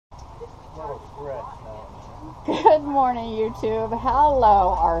Good morning, YouTube.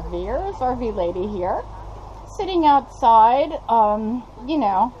 Hello, RVers. RV Lady here. Sitting outside, you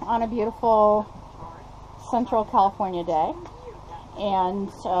know, on a beautiful Central California day.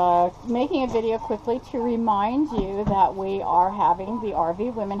 And making a video quickly to remind you that we are having the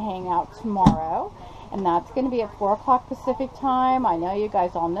RV Women Hangout tomorrow. And that's going to be at 4 o'clock Pacific time. I know you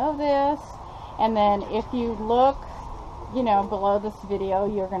guys all know this. And then if you look, you know, below this video,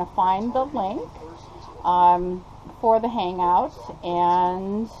 you're going to find the link for the hangout.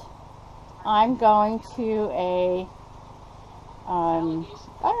 And I'm going to a, I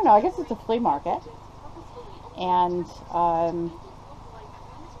don't know, I guess it's a flea market. And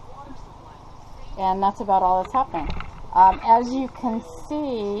that's about all that's happening. As you can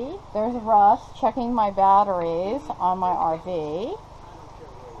see, there's Russ checking my batteries on my RV.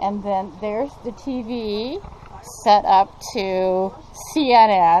 And then there's the TV set up to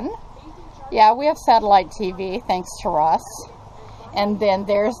CNN. Yeah, we have satellite TV, thanks to Russ. And then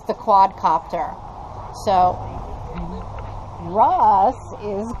there's the quadcopter. So Russ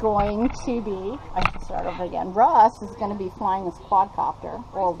is going to be, I should start over again. Russ is going to be flying this quadcopter,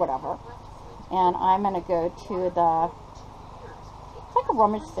 or whatever. And I'm going to go to the, it's like a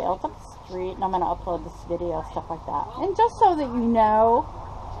rummage sale, it's up the street, and I'm going to upload this video, stuff like that. And just so that you know,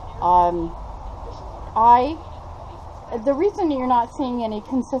 the reason you're not seeing any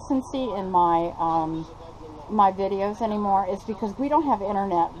consistency in my my videos anymore is because we don't have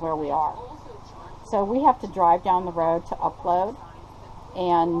internet where we are. So we have to drive down the road to upload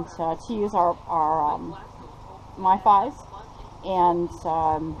and to use our MiFis. And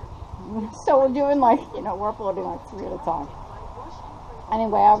so we're doing like, you know, we're uploading like 3 at a time.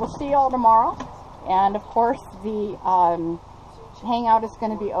 Anyway, I will see you all tomorrow. And of course, the hangout is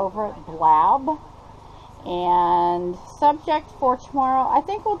going to be over at Blab. And subject for tomorrow, I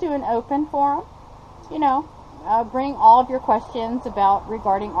think we'll do an open forum. You know, bring all of your questions about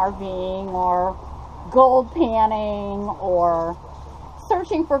regarding RVing or gold panning or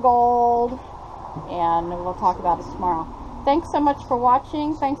searching for gold. And we'll talk about it tomorrow. Thanks so much for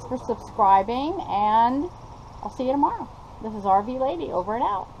watching. Thanks for subscribing. And I'll see you tomorrow. This is RV Lady over and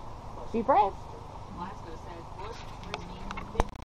out. Be brave.